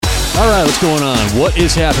All right, what's going on? What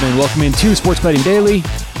is happening? Welcome into Sports Betting Daily.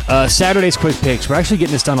 Saturday's quick picks. We're actually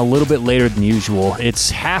getting this done a little bit later than usual.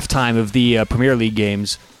 It's halftime of the Premier League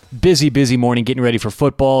games. Busy morning getting ready for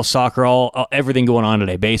football, soccer, everything going on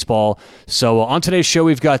today, baseball. So on today's show,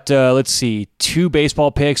 we've got, two baseball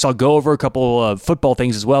picks. I'll go over a couple of football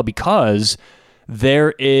things as well because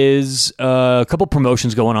there is a couple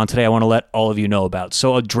promotions going on today I want to let all of you know about.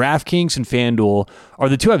 So DraftKings and FanDuel are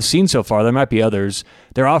the two I've seen so far. There might be others.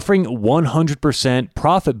 They're offering 100%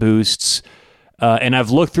 profit boosts. And I've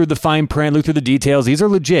looked through the fine print, looked through the details. These are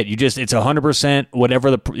legit. It's 100%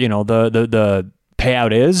 whatever the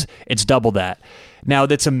payout is. It's double that. Now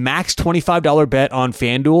that's a max $25 bet on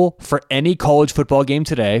FanDuel for any college football game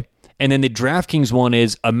today. And then the DraftKings one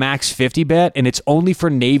is a max 50 bet, and it's only for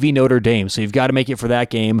Navy Notre Dame. So you've got to make it for that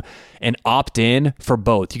game and opt in for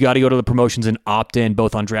both. You got to go to the promotions and opt in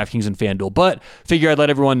both on DraftKings and FanDuel. But figure I'd let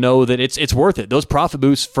everyone know that it's worth it. Those profit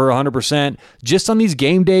boosts for 100% just on these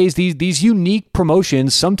game days, these unique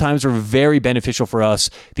promotions sometimes are very beneficial for us.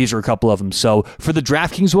 These are a couple of them. So for the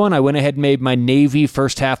DraftKings one, I went ahead and made my Navy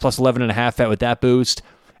first half plus 11.5 bet with that boost.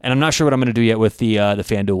 And I'm not sure what I'm going to do yet with the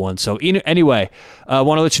FanDuel one. So anyway, I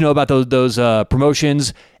want to let you know about those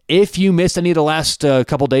promotions. If you missed any of the last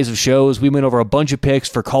couple days of shows, we went over a bunch of picks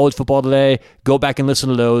for college football today. Go back and listen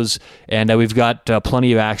to those, and we've got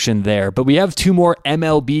plenty of action there. But we have two more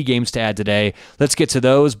MLB games to add today. Let's get to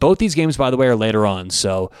those. Both these games, by the way, are later on,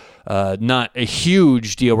 so not a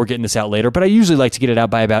huge deal. We're getting this out later, but I usually like to get it out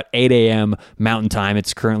by about 8 a.m. Mountain Time.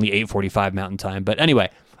 It's currently 8:45 Mountain Time. But anyway,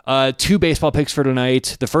 two baseball picks for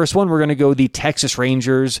tonight. The first one, we're going to go the Texas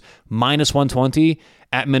Rangers minus 120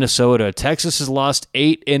 at Minnesota. Texas has lost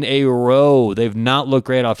 8 in a row. They've not looked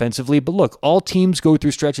great offensively, but look, all teams go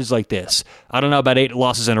through stretches like this. I don't know about 8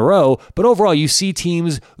 losses in a row, but overall, you see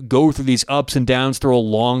teams go through these ups and downs through a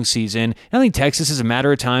long season. I think Texas is a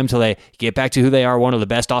matter of time till they get back to who they are, one of the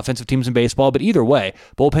best offensive teams in baseball, but either way,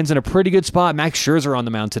 bullpen's in a pretty good spot. Max Scherzer on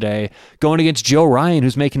the mound today, going against Joe Ryan,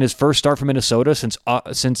 who's making his first start for Minnesota since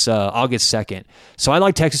August 2nd. So I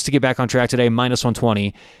like Texas to get back on track today, minus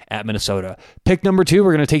 120 at Minnesota. Pick number 2,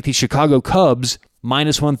 we're going to take the Chicago Cubs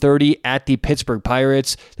minus 130 at the Pittsburgh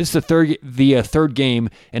Pirates. This is the third game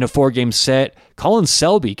in a 4-game set. Colin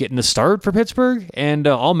Selby getting the start for Pittsburgh, and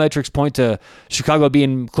all metrics point to Chicago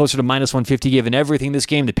being closer to minus 150 given everything this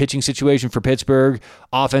game, the pitching situation for Pittsburgh,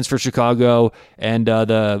 offense for Chicago, and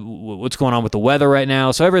what's going on with the weather right now.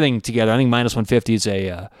 So everything together, I think minus 150 is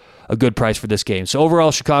a good price for this game. So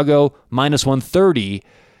overall, Chicago minus 130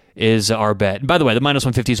 is our bet. And by the way, the minus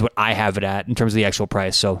 150 is what I have it at in terms of the actual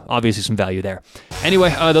price, so obviously some value there.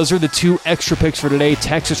 Anyway, those are the two extra picks for today.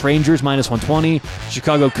 Texas Rangers minus 120,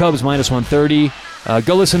 Chicago Cubs minus 130.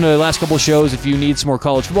 Go listen to the last couple of shows if you need some more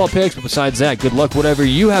college football picks, but besides that, good luck whatever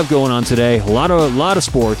you have going on today. A lot of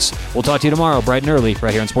sports. We'll talk to you tomorrow bright and early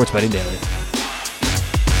right here on Sports Betting Daily.